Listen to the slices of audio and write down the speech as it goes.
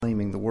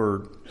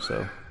word,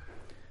 so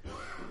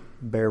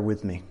bear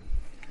with me.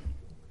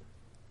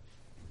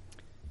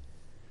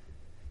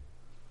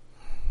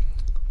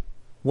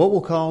 What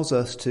will cause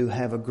us to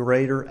have a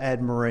greater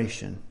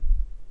admiration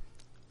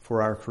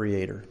for our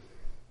Creator?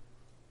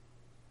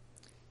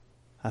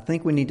 I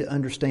think we need to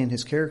understand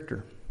His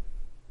character.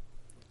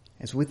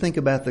 As we think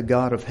about the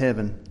God of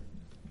heaven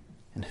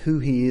and who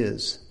He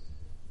is,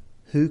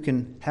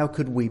 how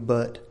could we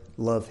but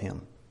love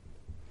Him?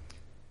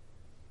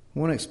 I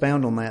want to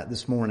expound on that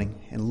this morning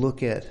and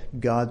look at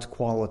God's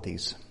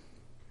qualities.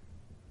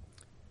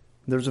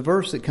 There's a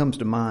verse that comes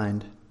to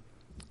mind.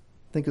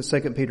 Think of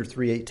 2 Peter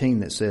 3:18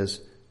 that says,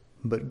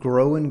 "But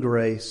grow in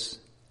grace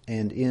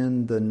and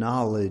in the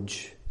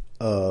knowledge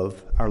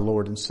of our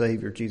Lord and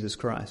Savior, Jesus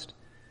Christ."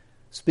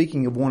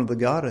 Speaking of one of the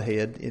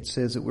Godhead, it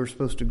says that we're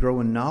supposed to grow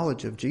in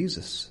knowledge of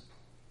Jesus.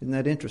 Isn't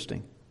that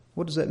interesting?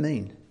 What does that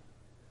mean?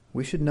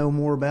 We should know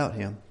more about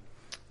Him.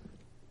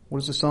 What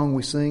is the song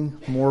we sing?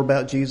 More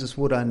about Jesus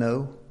would I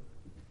know.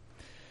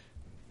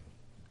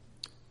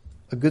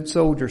 A good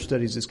soldier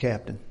studies his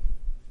captain.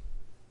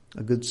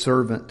 A good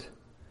servant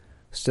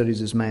studies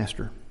his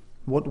master.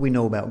 What do we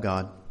know about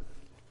God?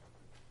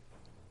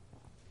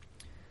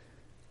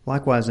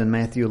 Likewise, in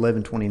Matthew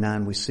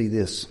 11:29, we see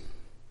this.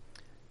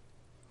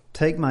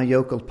 "Take my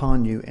yoke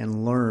upon you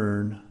and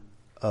learn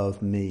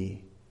of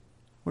me."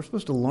 We're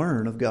supposed to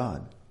learn of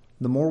God.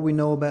 The more we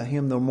know about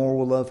Him, the more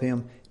we'll love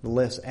Him, the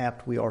less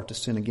apt we are to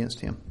sin against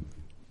Him.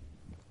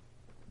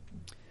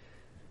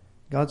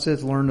 God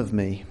says, "Learn of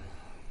me."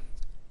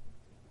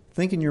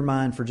 Think in your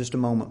mind for just a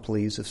moment,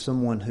 please, of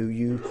someone who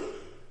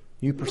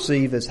you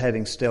perceive as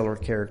having stellar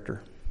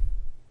character.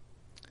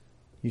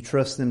 You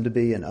trust them to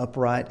be an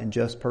upright and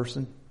just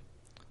person,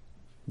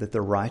 that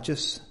they're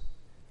righteous.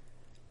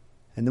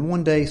 And then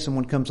one day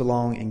someone comes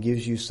along and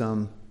gives you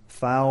some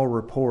foul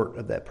report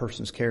of that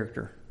person's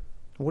character.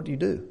 What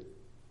do?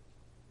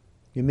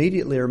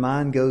 Immediately our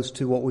mind goes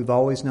to what we've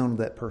always known of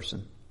that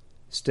person.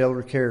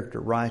 Stellar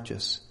character,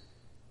 righteous.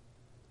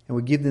 And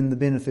we give them the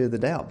benefit of the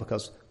doubt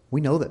because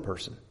we know that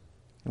person.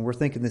 And we're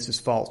thinking this is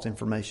false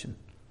information.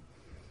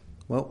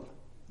 Well,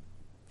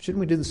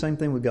 shouldn't we do the same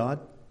thing with God?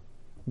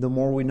 The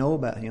more we know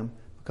about Him.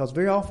 Because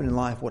very often in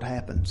life what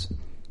happens?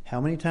 How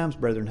many times,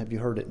 brethren, have you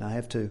heard it? And I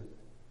have too.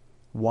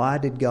 Why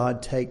did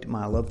God take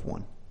my loved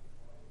one?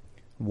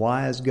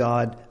 Why is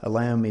God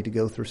allowing me to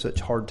go through such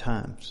hard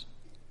times?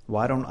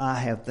 Why don't I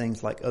have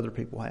things like other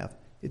people have?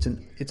 It's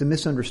a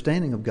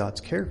misunderstanding of God's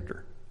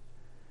character.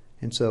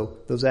 And so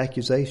those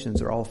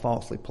accusations are all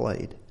falsely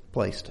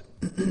placed.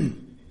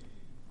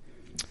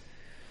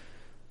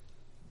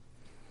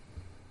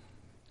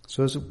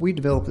 So as we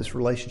develop this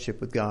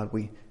relationship with God,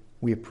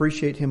 we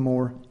appreciate Him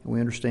more, and we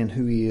understand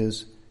who He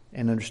is,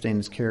 and understand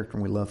His character,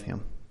 and we love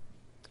Him.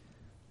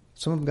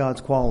 Some of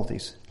God's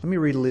qualities. Let me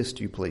read a list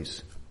to you,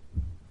 please.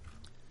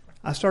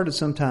 I started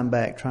some time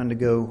back trying to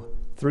go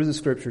through the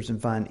Scriptures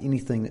and find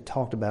anything that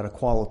talked about a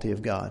quality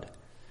of God.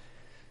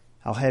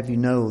 I'll have you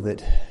know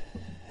that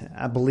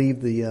I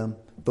believe the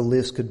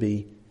list could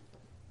be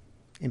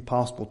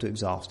impossible to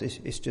exhaust.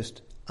 It's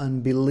just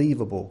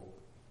unbelievable.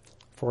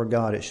 For a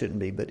God, it shouldn't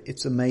be, but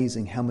it's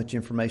amazing how much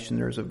information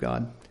there is of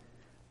God.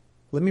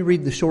 Let me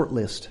read the short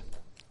list,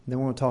 then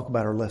we're going to talk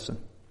about our lesson.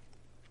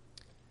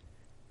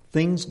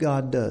 Things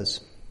God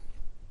does.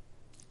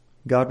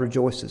 God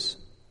rejoices.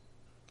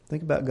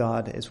 Think about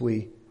God as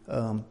we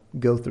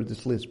go through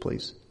this list,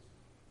 please.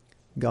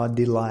 God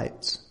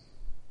delights.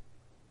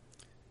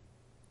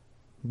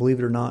 Believe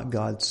it or not,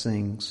 God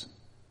sings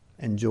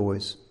and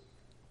joys,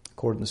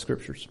 according to the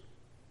Scriptures.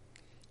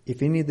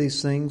 If any of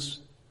these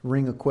things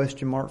ring a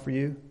question mark for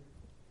you,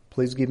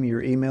 please give me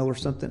your email or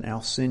something, and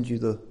I'll send you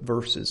the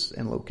verses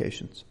and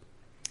locations.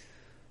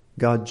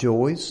 God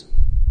joys.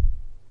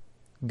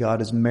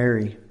 God is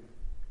merry.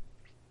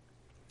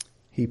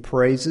 He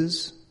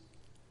praises.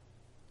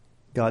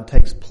 God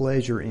takes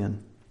pleasure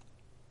in.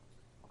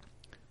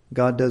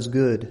 God does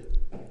good.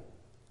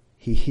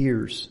 He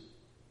hears.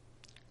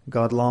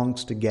 God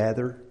longs to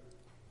gather.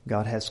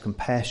 God has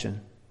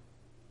compassion.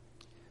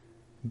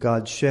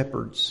 God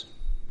shepherds.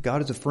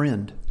 God is a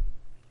friend.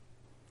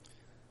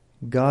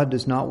 God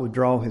does not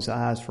withdraw His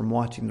eyes from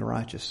watching the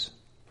righteous.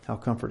 How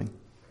comforting.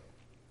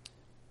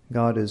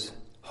 God is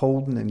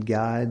holding and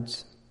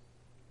guides.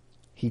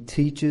 He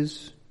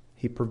teaches.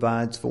 He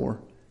provides for.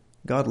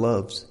 God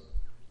loves.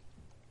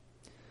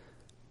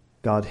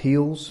 God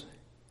heals.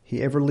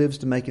 He ever lives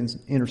to make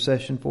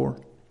intercession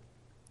for.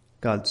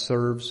 God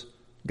serves.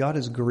 God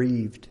is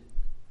grieved.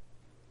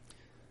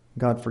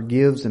 God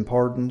forgives and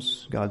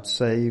pardons. God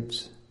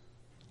saves.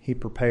 He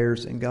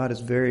prepares. And God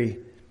is very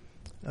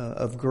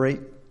of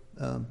great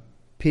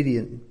pity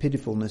and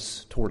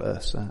pitifulness toward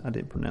us. I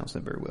didn't pronounce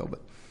that very well,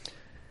 but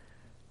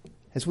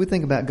as we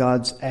think about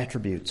God's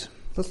attributes,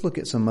 let's look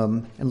at some of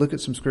them and look at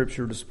some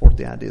Scripture to support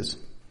the ideas.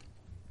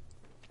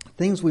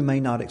 Things we may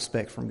not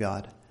expect from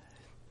God.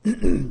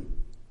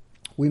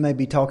 We may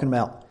be talking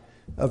about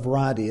a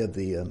variety of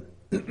the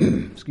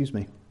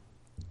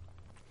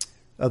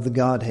of the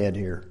Godhead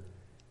here,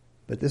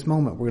 but at this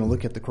moment we're going to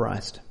look at the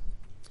Christ.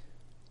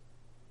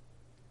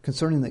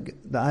 concerning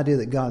the idea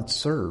that God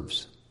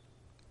serves.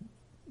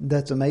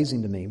 That's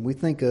amazing to me. We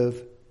think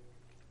of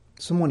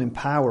someone in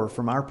power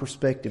from our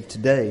perspective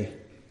today,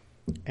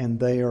 and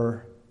they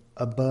are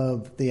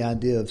above the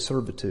idea of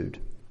servitude,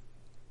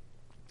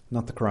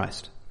 not the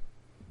Christ.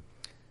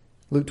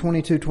 Luke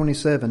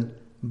 22:27,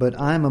 but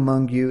I am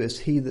among you as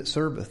he that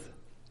serveth.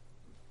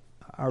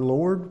 Our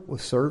Lord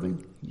was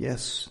serving?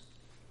 Yes.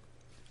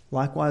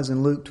 Likewise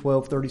in Luke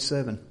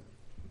 12:37.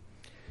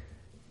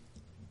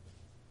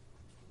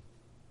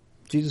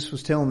 Jesus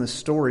was telling this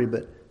story,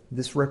 but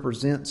this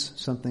represents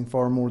something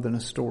far more than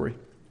a story.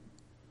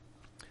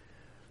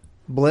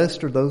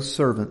 Blessed are those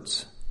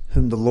servants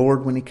whom the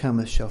Lord, when he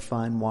cometh, shall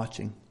find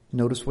watching.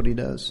 Notice what he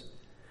does.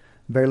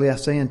 Verily I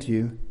say unto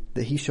you,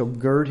 that he shall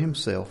gird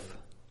himself,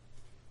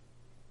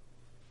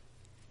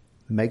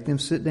 make them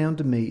sit down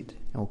to meat,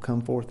 and will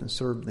come forth and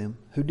serve them.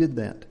 Who did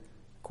that?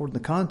 According to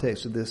the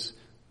context of this,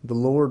 the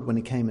Lord when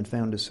he came and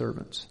found his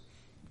servants.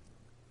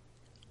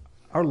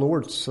 Our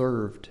Lord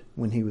served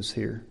when he was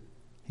here.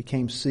 He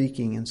came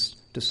seeking and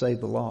to save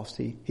the lost.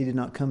 He did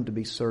not come to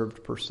be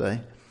served per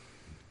se.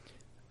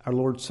 Our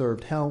Lord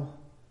served. How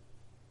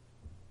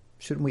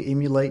shouldn't we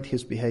emulate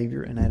his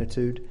behavior and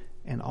attitude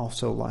and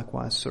also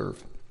likewise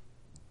serve?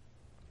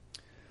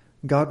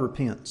 God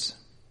repents.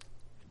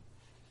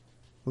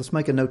 Let's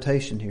make a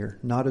notation here.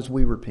 Not as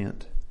we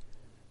repent.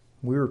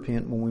 We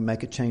repent when we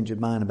make a change of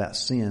mind about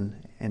sin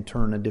and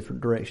turn a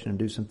different direction and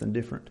do something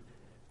different.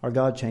 Our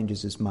God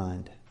changes his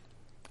mind.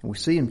 And we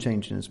see him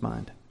changing his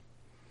mind.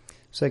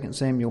 2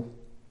 Samuel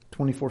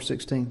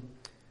 24:16.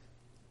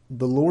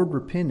 The Lord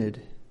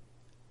repented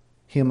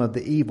him of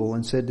the evil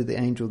and said to the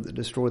angel that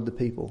destroyed the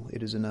people,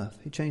 it is enough.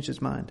 He changed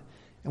his mind.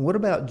 And what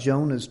about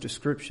Jonah's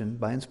description,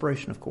 by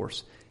inspiration of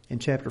course, in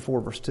chapter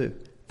 4 verse 2?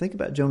 Think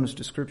about Jonah's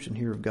description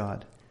here of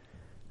God.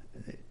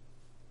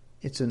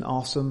 It's an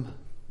awesome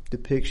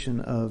depiction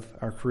of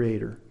our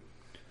Creator.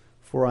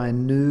 For I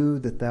knew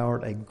that thou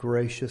art a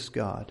gracious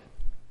God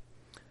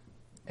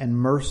and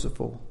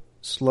merciful,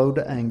 slow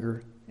to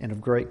anger, and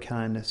of great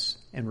kindness,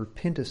 and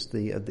repentest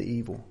thee of the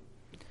evil.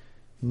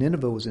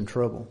 Nineveh was in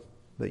trouble,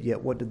 but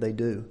yet what did they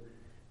do?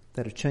 They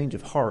had a change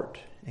of heart,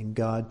 and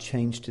God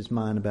changed his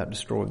mind about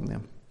destroying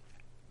them.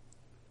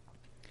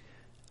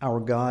 Our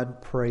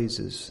God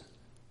praises.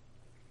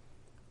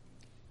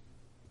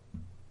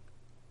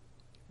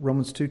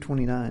 Romans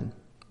 2:29.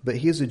 But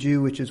he is a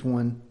Jew which is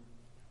one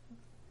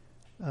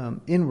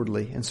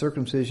inwardly, and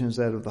circumcision is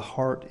that of the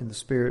heart in the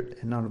spirit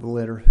and not of the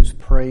letter, whose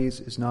praise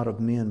is not of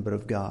men but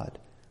of God.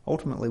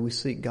 Ultimately, we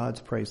seek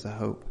God's praise, the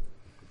hope.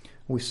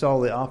 We saw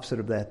the opposite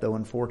of that, though,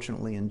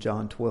 unfortunately, in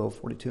John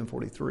 12:42 and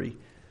 43.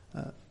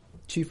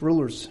 Chief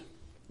rulers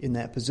in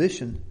that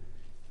position,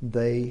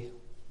 they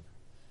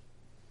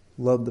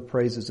loved the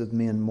praises of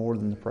men more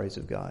than the praise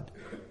of God.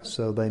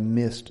 So they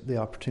missed the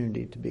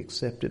opportunity to be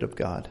accepted of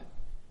God.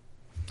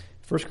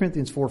 1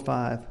 Corinthians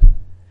 4:5,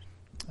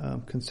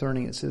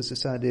 concerning it says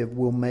this idea of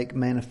will make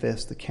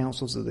manifest the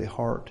counsels of the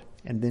heart,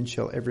 and then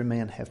shall every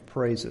man have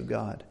praise of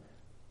God.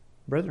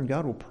 Brethren,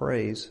 God will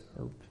praise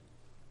or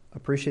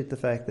appreciate the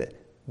fact that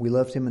we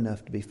loved him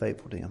enough to be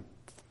faithful to him.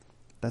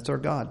 That's our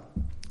God.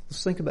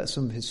 Let's think about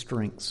some of his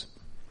strengths,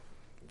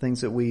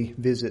 things that we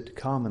visit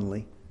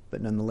commonly,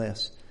 but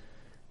nonetheless.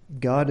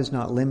 God is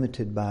not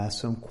limited by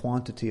some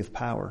quantity of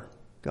power.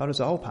 God is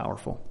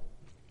all-powerful.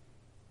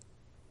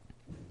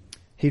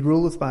 He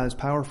ruleth by his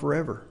power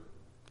forever.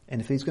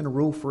 And if he's going to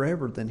rule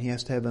forever, then he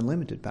has to have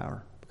unlimited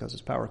power, because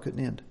his power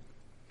couldn't end.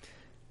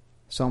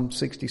 Psalm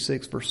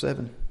 66, verse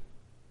 7.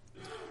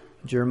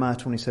 Jeremiah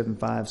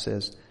 27:5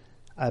 says,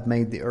 I've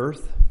made the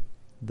earth,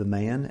 the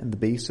man, and the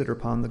beasts that are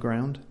upon the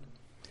ground,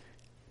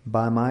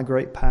 by my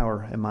great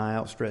power and my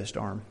outstretched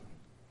arm,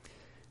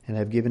 and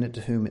have given it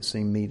to whom it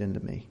seemed meet unto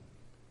me.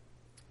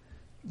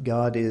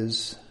 God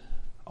is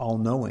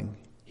all-knowing.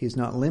 He is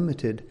not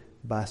limited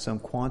by some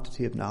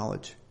quantity of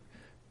knowledge.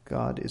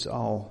 God is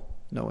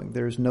all-knowing.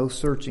 There is no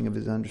searching of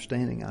his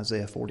understanding,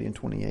 Isaiah 40 and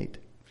 28.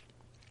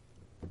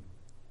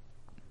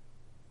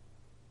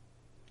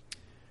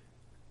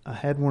 I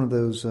had one of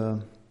those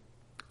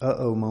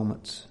uh-oh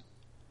moments,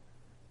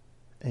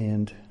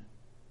 and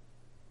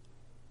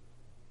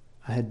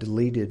I had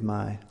deleted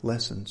my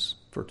lessons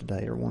for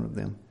today, or one of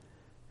them,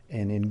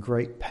 and in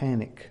great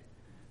panic,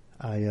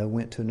 I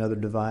went to another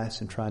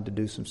device and tried to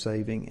do some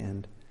saving,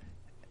 and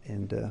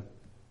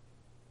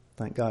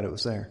thank God it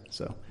was there.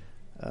 So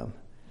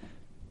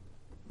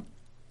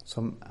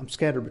I'm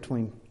scattered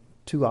between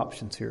two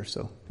options here,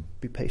 so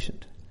be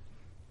patient.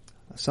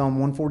 Psalm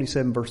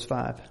 147, verse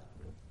 5.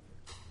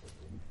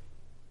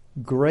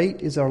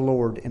 Great is our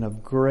Lord, and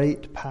of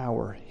great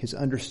power. His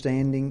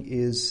understanding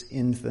is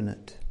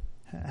infinite.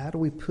 How do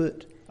we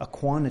put a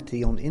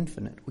quantity on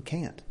infinite? We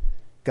can't.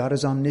 God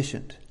is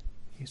omniscient.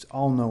 He's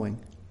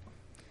all-knowing.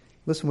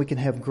 Listen, we can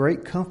have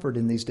great comfort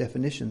in these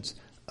definitions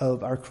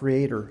of our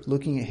Creator,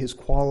 looking at his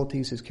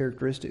qualities, his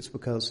characteristics,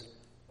 because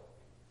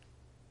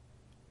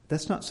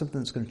that's not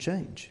something that's going to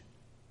change.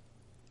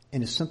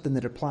 And it's something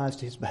that applies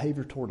to his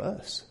behavior toward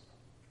us.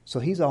 So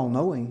he's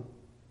all-knowing,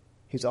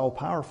 he's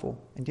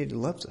all-powerful, and yet he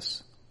loves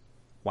us.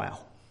 Wow.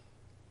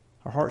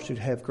 Our hearts should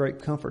have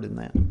great comfort in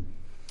that.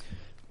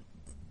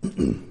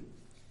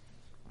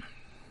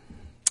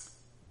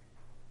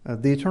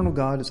 The eternal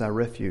God is our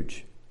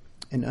refuge,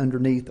 and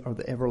underneath are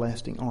the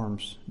everlasting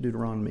arms,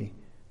 Deuteronomy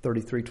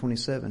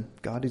 33:27.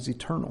 God is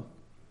eternal.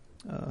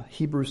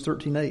 Hebrews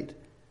 13:8.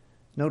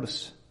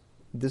 Notice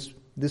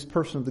this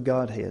person of the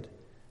Godhead,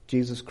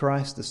 Jesus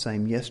Christ, the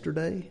same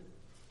yesterday,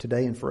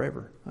 today, and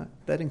forever.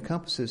 That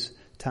encompasses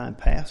time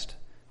past,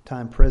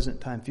 time present,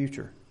 time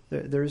future.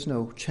 There is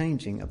no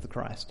changing of the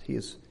Christ. He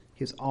is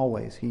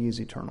always, He is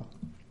eternal.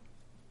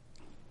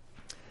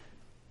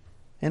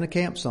 And a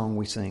camp song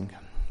we sing,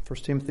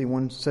 1 Timothy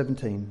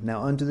 1:17.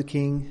 Now unto the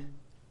King,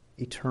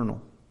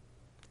 eternal,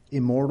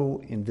 immortal,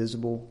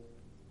 invisible,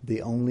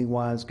 the only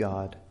wise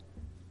God,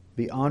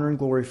 be honor and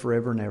glory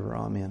forever and ever.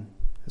 Amen.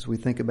 As we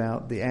think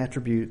about the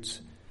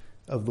attributes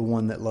of the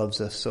one that loves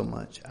us so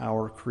much,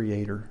 our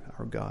Creator,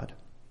 our God.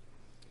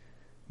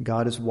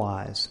 God is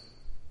wise.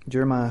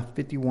 Jeremiah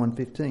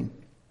 51:15.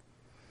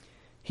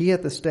 He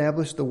hath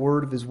established the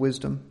word of His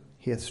wisdom.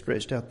 He hath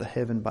stretched out the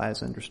heaven by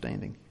His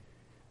understanding.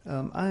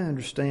 I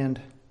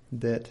understand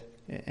that,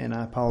 and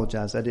I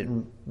apologize, I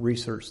didn't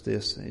research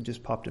this. It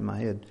just popped in my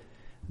head.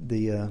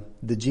 The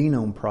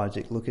Genome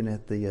Project, looking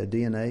at the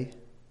DNA,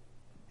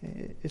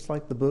 it's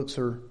like the books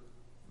are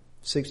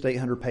 600 to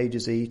 800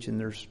 pages each, and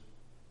there's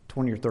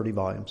 20 or 30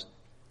 volumes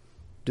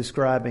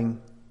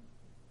describing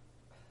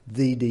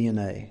the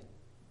DNA.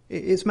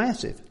 It's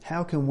massive.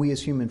 How can we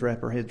as humans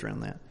wrap our heads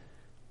around that?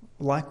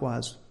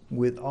 Likewise,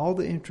 with all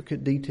the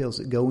intricate details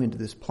that go into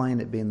this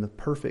planet being the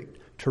perfect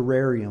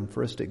terrarium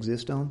for us to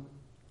exist on,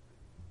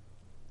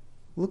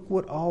 look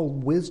what all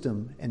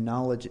wisdom and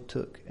knowledge it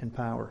took and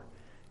power.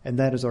 And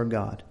that is our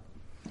God.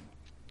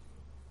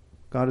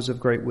 God is of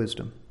great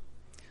wisdom.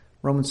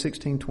 Romans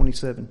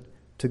 16:27.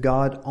 To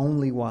God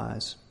only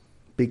wise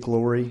be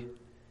glory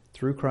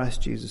through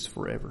Christ Jesus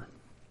forever.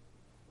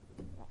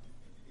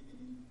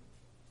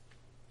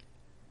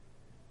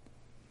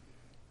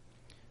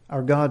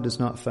 Our God does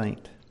not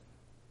faint.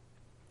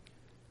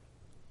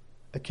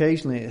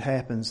 Occasionally it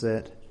happens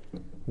that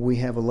we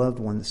have a loved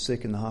one that's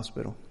sick in the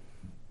hospital,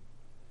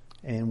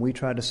 and we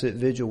try to sit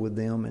vigil with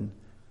them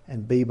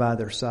and be by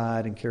their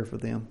side and care for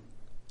them.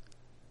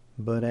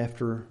 But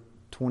after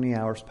 20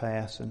 hours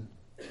pass and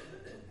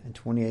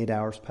 28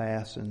 hours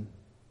pass and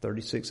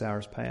 36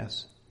 hours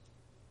pass,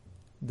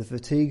 the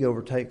fatigue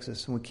overtakes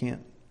us and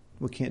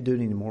we can't do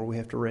it anymore. We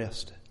have to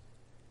rest.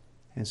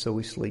 And so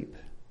we sleep.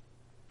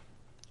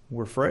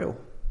 We're frail.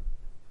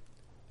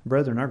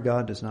 Brethren, our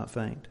God does not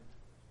faint.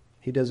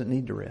 He doesn't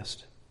need to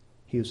rest.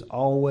 He is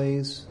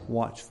always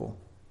watchful.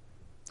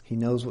 He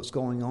knows what's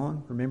going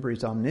on. Remember,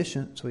 He's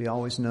omniscient, so He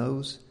always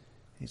knows.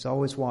 He's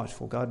always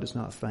watchful. God does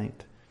not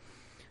faint.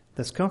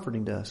 That's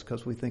comforting to us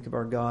because we think of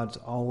our God's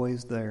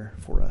always there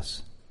for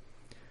us.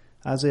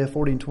 Isaiah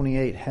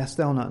 40:28, hast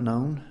thou not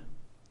known?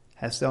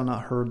 Hast thou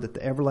not heard that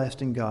the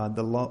everlasting God,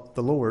 the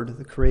Lord,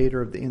 the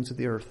Creator of the ends of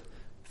the earth,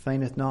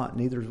 fainteth not,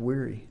 neither is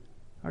weary?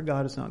 Our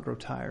God does not grow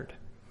tired.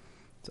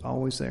 It's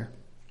always there.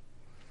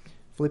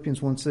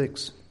 Philippians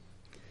 1:6,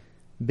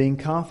 being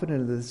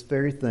confident of this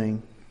very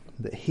thing,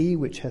 that He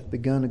which hath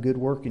begun a good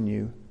work in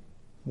you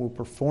will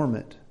perform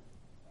it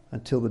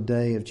until the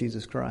day of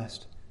Jesus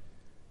Christ.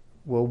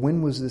 Well,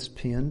 when was this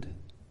penned?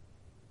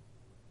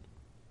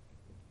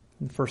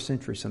 In the first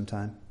century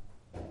sometime.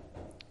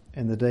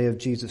 And the day of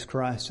Jesus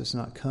Christ has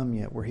not come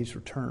yet where He's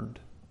returned.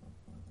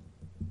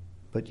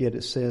 But yet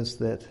it says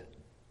that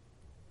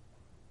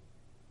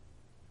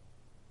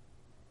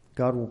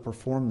God will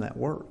perform that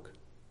work.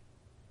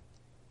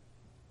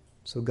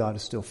 So God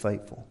is still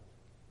faithful.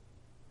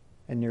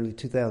 And nearly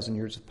 2,000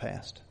 years have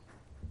passed.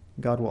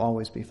 God will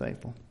always be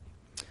faithful.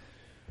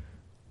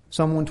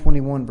 Psalm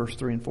 121, verse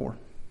 3 and 4.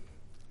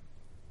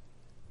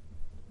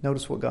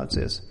 Notice what God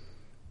says.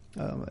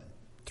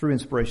 Through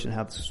inspiration,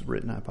 how this is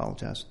written, I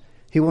apologize.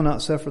 He will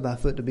not suffer thy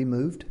foot to be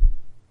moved.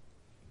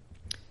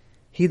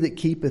 He that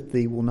keepeth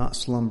thee will not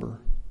slumber.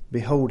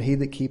 Behold, he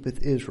that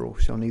keepeth Israel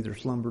shall neither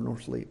slumber nor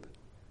sleep.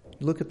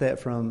 Look at that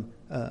from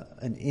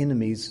an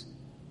enemy's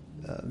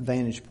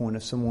vantage point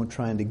of someone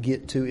trying to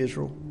get to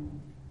Israel.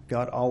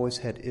 God always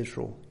had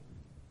Israel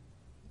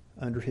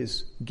under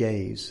His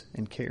gaze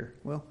and care.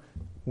 Well,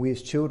 we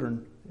as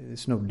children,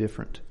 it's no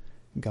different.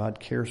 God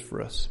cares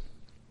for us.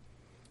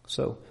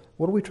 So,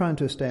 what are we trying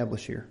to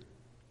establish here?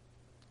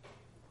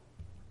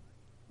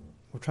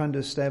 We're trying to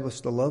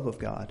establish the love of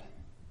God,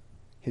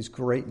 His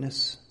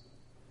greatness.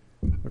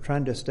 We're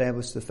trying to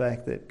establish the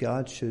fact that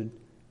God should,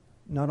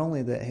 not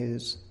only that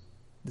His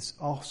this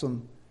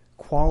awesome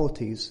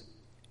qualities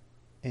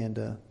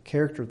and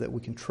character that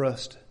we can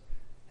trust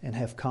and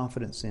have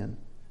confidence in,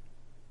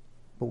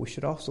 but we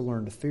should also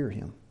learn to fear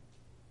Him.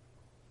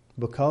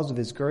 Because of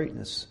His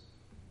greatness,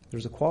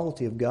 there's a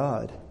quality of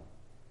God,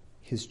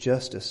 His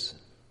justice.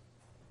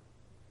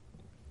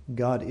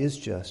 God is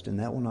just, and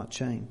that will not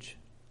change.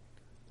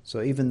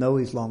 So even though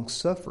He's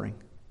long-suffering,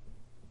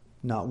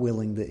 not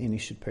willing that any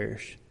should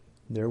perish,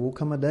 there will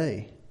come a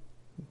day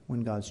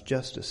when God's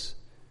justice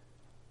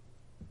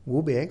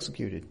will be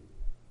executed.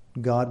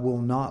 God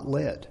will not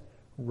let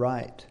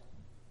right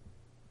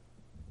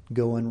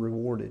go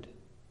unrewarded.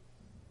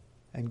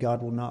 And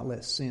God will not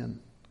let sin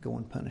go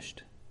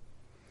unpunished.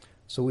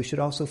 So we should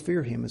also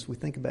fear him as we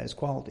think about his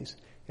qualities.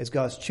 As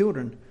God's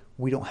children,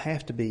 we don't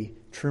have to be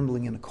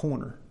trembling in a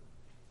corner.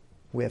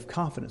 We have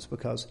confidence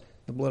because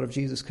the blood of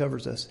Jesus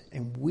covers us,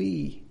 and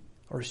we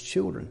are his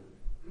children.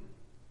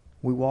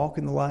 We walk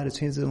in the light as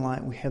his in the light,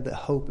 and we have that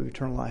hope of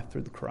eternal life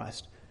through the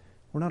Christ.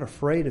 We're not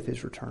afraid of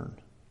his return.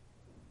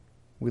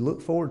 We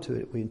look forward to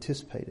it. We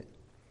anticipate it.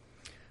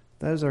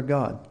 That is our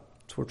God.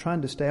 So we're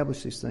trying to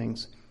establish these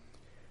things.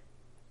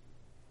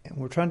 And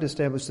we're trying to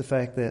establish the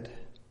fact that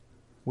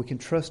we can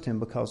trust him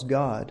because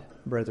God,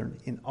 brethren,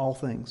 in all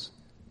things,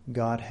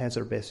 God has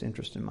our best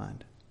interest in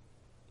mind.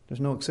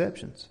 There's no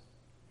exceptions.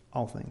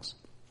 All things.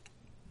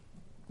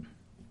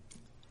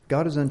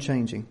 God is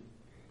unchanging.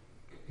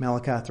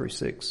 Malachi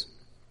 3:6.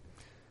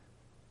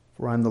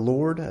 For I am the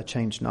Lord, I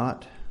change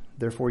not.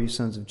 Therefore you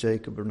sons of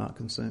Jacob are not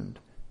consumed.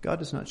 God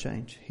does not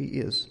change. He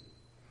is.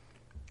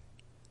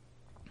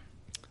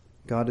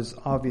 God is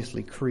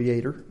obviously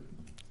creator.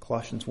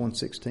 Colossians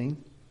 1:16.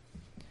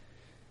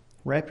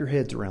 Wrap your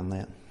heads around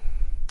that.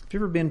 Have you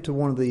ever been to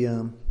one of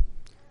the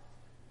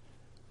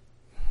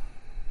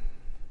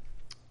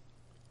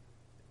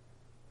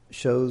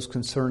shows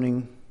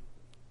concerning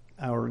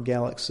our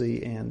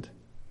galaxy and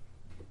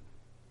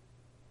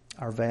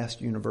our vast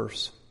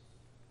universe?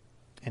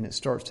 And it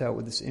starts out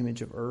with this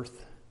image of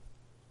Earth,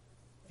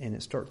 and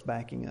it starts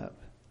backing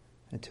up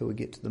until we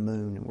get to the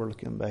moon, and we're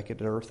looking back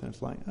at Earth, and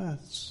it's like,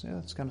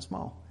 it's kind of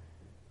small.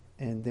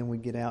 And then we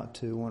get out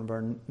to one of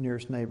our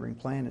nearest neighboring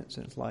planets,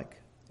 and it's like,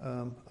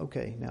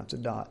 okay, now it's a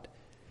dot.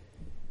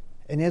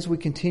 And as we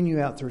continue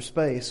out through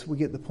space, we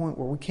get to the point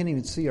where we can't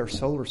even see our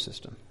solar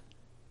system.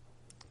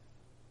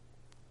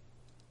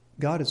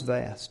 God is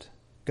vast.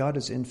 God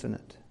is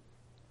infinite.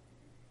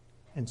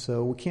 And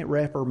so we can't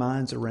wrap our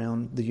minds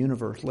around the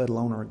universe, let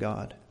alone our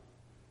God.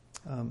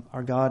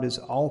 Our God is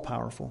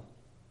all-powerful.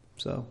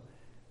 So,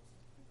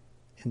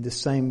 and this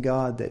same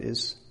God that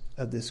is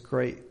of this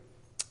great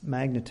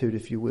magnitude,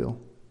 if you will,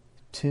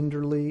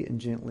 tenderly and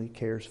gently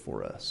cares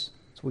for us.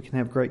 So we can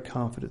have great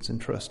confidence and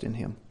trust in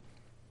him.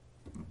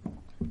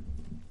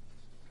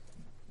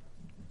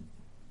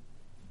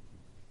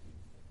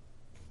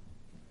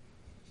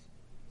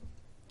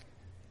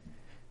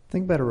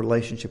 Think about a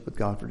relationship with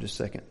God for just a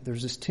second.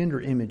 There's this tender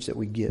image that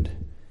we get.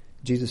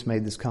 Jesus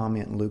made this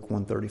comment in Luke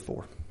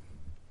 1:34.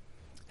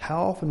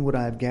 How often would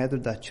I have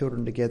gathered thy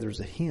children together as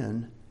a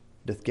hen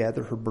doth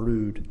gather her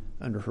brood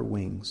under her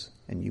wings,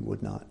 and you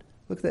would not.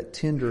 Look at that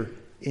tender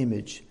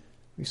image.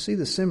 You see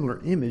the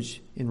similar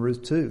image in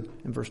Ruth 2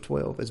 in verse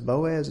 12. As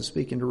Boaz is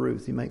speaking to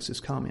Ruth, he makes this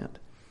comment.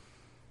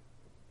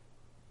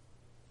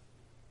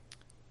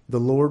 The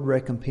Lord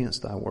recompense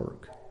thy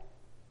work,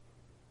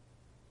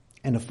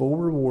 and a full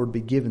reward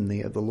be given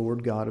thee of the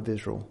Lord God of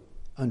Israel,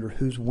 under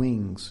whose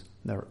wings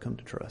thou art come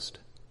to trust.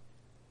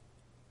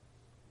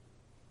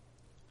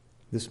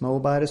 This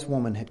Moabitess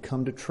woman had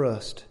come to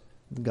trust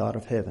the God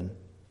of heaven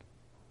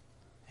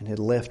and had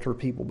left her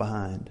people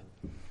behind.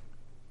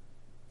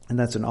 And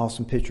that's an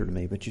awesome picture to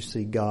me, but you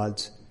see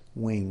God's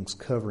wings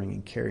covering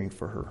and caring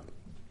for her.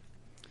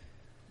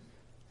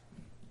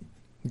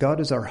 God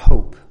is our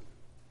hope.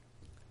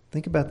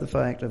 Think about the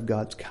fact of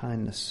God's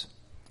kindness.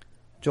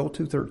 Joel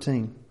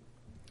 2:13.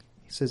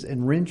 He says,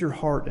 and rend your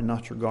heart and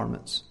not your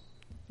garments,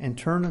 and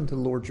turn unto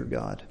the Lord your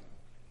God.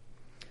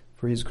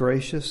 For he is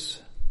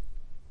gracious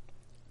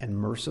and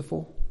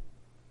merciful,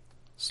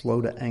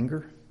 slow to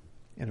anger,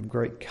 and of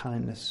great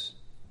kindness,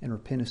 and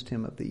repenteth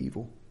him of the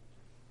evil.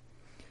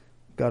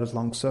 God is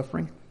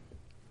long-suffering,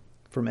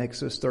 from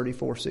Exodus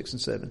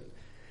 34:6-7.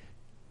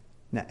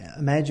 Now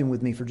imagine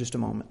with me for just a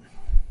moment.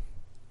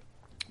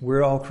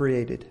 We're all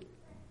created.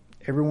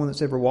 Everyone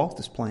that's ever walked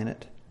this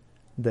planet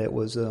that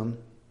was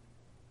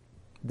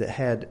that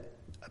had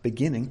a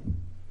beginning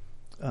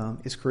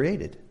is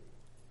created.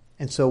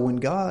 And so when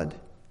God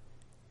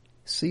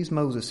sees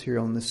Moses here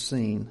on this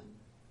scene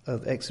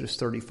of Exodus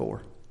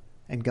 34,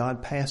 and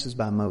God passes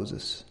by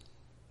Moses,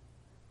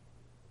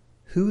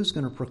 who is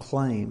going to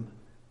proclaim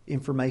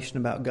information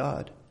about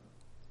God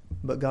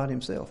but God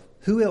himself?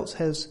 Who else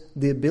has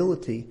the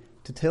ability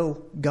to tell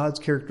God's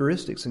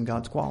characteristics and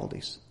God's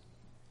qualities?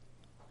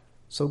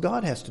 So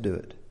God has to do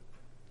it.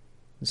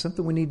 And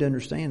something we need to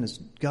understand is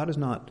God is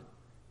not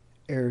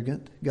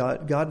arrogant.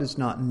 God does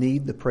not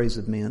need the praise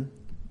of men.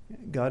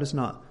 God is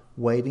not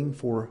waiting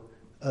for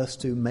us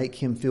to make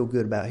him feel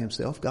good about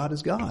himself. God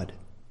is God.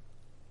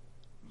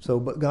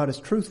 But God is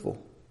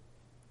truthful.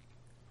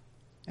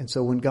 And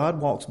so when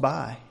God walks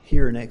by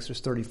here in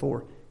Exodus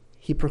 34,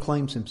 he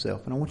proclaims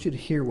himself. And I want you to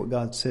hear what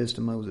God says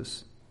to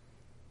Moses.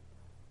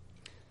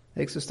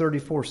 Exodus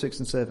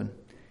 34:6-7.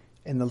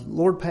 And the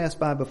Lord passed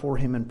by before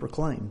him and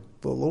proclaimed,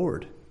 the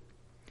Lord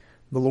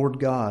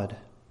God,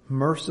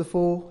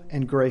 merciful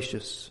and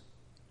gracious,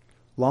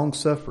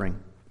 long-suffering,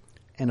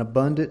 and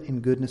abundant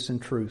in goodness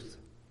and truth,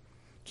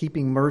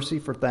 keeping mercy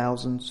for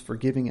thousands,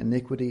 forgiving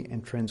iniquity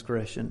and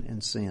transgression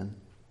and sin.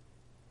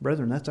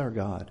 Brethren, that's our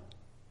God.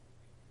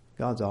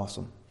 God's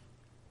awesome.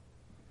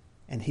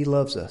 And He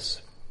loves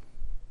us.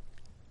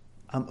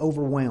 I'm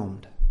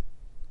overwhelmed.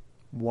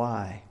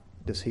 Why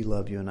does He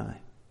love you and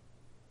I?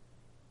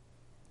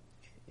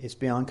 It's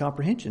beyond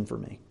comprehension for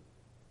me.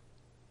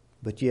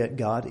 But yet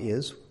God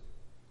is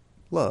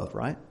love,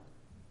 right?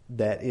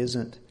 That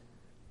isn't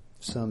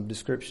some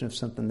description of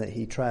something that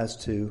He tries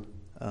to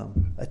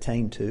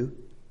attain to.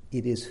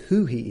 It is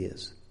who He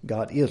is.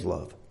 God is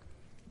love.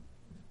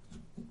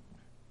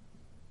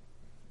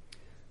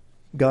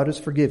 God is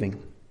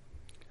forgiving.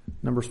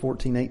 Numbers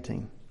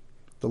 14:18.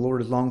 The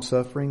Lord is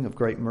long-suffering, of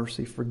great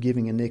mercy,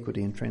 forgiving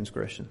iniquity and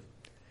transgression.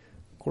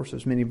 Of course,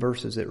 there's many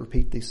verses that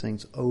repeat these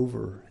things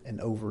over and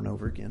over and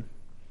over again.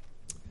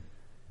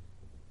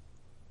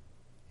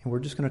 And we're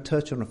just going to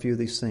touch on a few of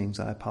these things.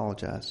 I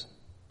apologize.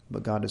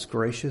 But God is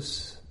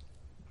gracious.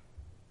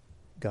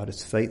 God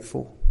is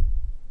faithful.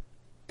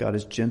 God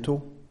is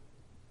gentle.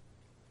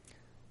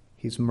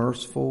 He's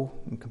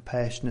merciful and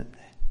compassionate.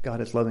 God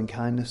has loving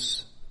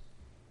kindness.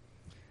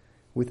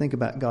 We think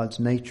about God's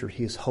nature.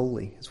 He is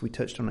holy, as we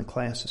touched on in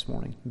class this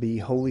morning. Be ye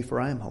holy,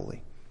 for I am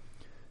holy.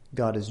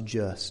 God is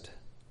just.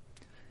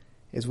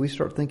 As we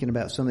start thinking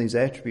about some of these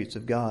attributes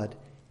of God,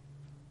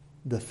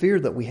 the fear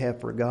that we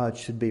have for God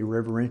should be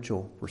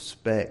reverential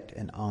respect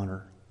and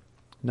honor,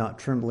 not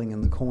trembling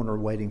in the corner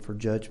waiting for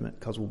judgment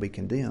because we'll be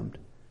condemned,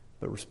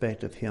 but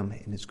respect of Him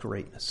in His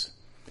greatness.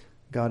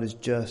 God is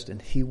just, and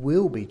He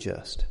will be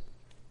just.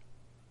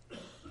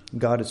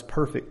 God is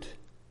perfect.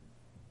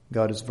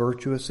 God is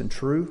virtuous and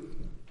true.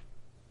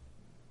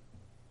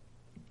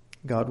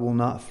 God will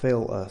not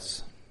fail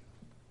us.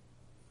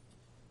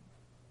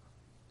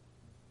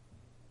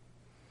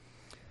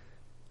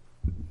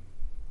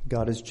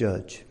 God is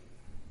judge.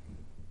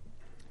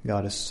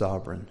 God is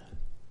sovereign.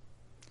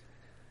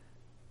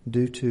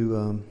 Due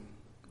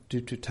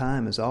to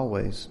time, as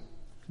always,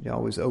 you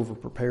always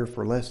over-prepare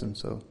for lessons,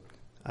 so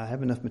I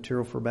have enough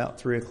material for about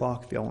 3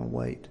 o'clock if y'all want to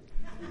wait.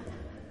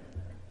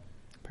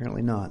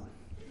 Apparently not.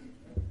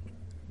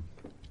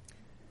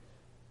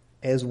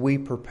 As we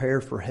prepare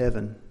for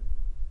heaven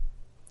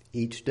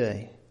each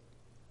day,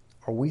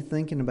 are we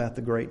thinking about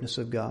the greatness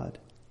of God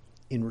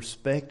in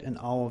respect and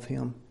awe of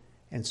Him,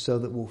 and so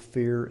that we'll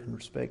fear and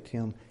respect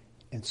Him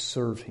and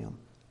serve Him?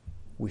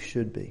 We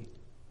should be.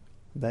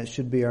 That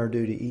should be our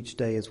duty each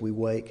day as we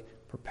wake,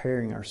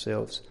 preparing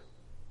ourselves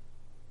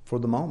for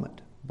the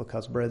moment,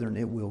 because, brethren,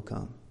 it will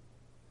come.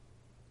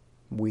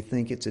 We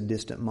think it's a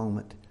distant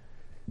moment.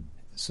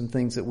 Some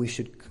things that we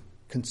should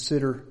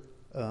consider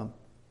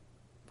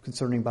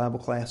concerning Bible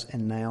class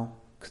and now,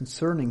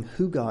 concerning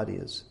who God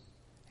is,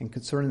 and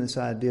concerning this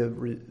idea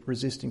of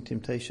resisting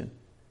temptation.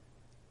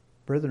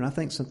 Brethren, I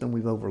think something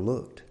we've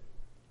overlooked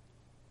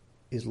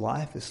is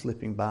life is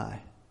slipping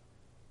by,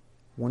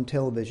 one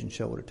television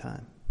show at a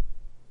time.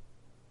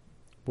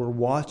 We're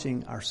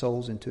watching our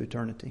souls into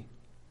eternity.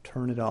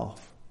 Turn it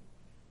off.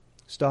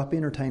 Stop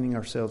entertaining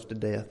ourselves to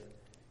death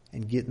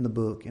and get in the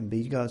book and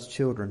be God's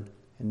children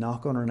and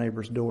knock on our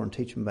neighbor's door and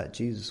teach them about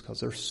Jesus, because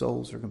their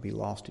souls are going to be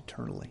lost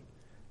eternally.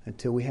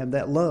 Until we have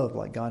that love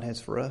like God has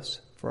for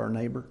us, for our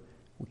neighbor,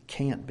 we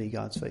can't be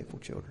God's faithful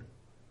children.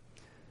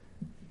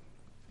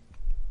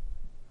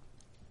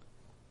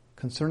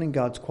 Concerning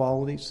God's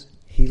qualities,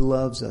 He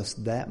loves us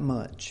that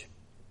much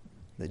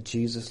that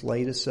Jesus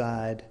laid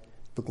aside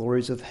the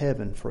glories of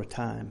heaven for a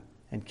time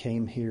and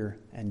came here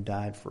and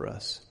died for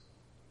us.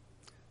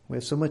 We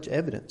have so much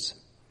evidence.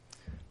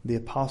 The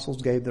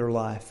apostles gave their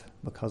life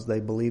because they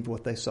believed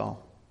what they saw.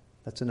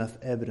 That's enough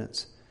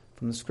evidence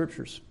from the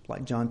Scriptures,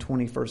 like John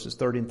 20, verses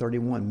 30 and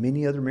 31.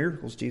 Many other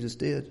miracles Jesus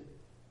did,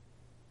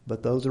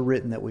 but those are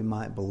written that we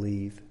might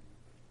believe.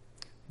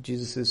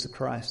 Jesus is the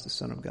Christ, the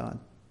Son of God.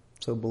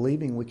 So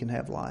believing, we can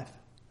have life.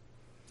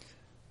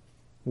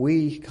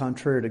 We,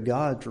 contrary to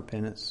God's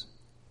repentance,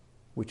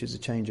 which is a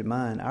change of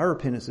mind, our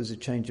repentance is a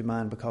change of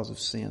mind because of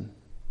sin.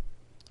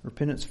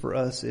 Repentance for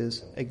us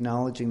is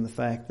acknowledging the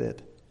fact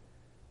that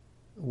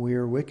we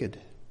are wicked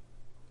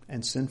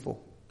and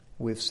sinful.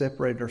 We have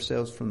separated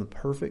ourselves from the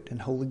perfect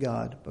and holy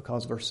God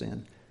because of our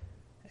sin.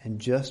 And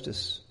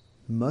justice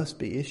must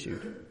be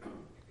issued.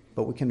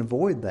 But we can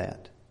avoid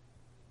that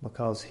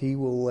because He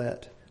will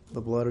let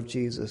the blood of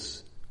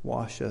Jesus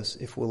wash us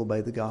if we'll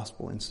obey the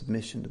gospel in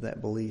submission to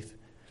that belief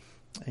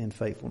and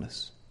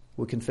faithfulness.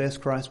 We confess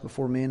Christ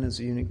before men as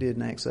the eunuch did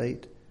in Acts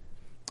 8.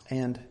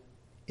 And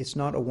it's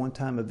not a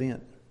one-time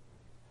event.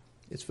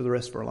 It's for the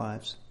rest of our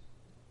lives.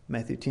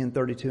 Matthew 10,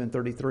 32 and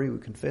 33, we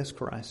confess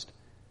Christ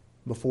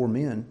before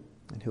men,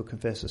 and He'll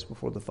confess us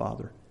before the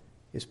Father.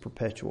 It's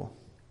perpetual.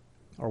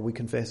 Are we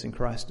confessing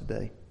Christ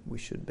today? We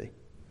should be.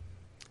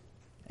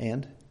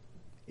 And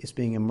it's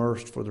being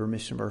immersed for the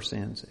remission of our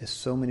sins, as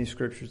so many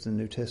scriptures in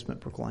the New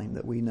Testament proclaim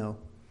that we know.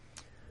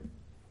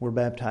 We're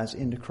baptized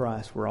into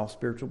Christ, where all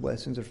spiritual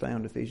blessings are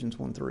found, Ephesians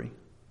 1:3.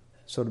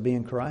 So to be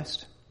in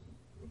Christ,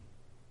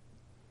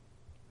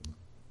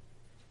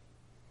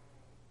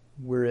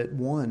 we're at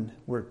one,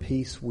 we're at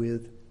peace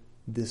with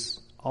this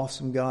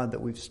awesome God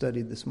that we've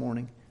studied this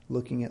morning,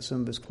 looking at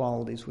some of His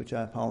qualities, which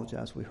I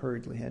apologize we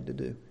hurriedly had to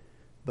do.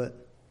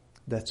 But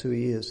that's who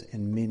He is,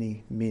 and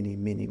many, many,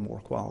 many more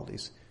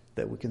qualities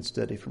that we can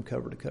study from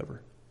cover to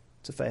cover.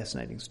 It's a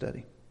fascinating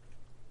study.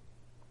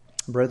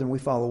 Brethren, we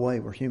fall away.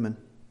 We're human.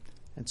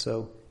 And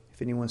so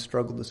if anyone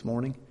struggled this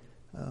morning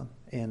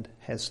and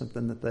has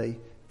something that they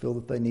feel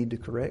that they need to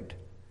correct,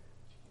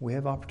 we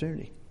have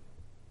opportunity.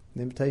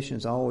 The invitation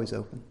is always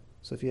open.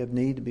 So if you have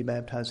need to be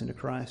baptized into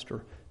Christ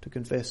or to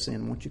confess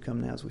sin, won't you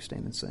come now as we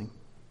stand and sing?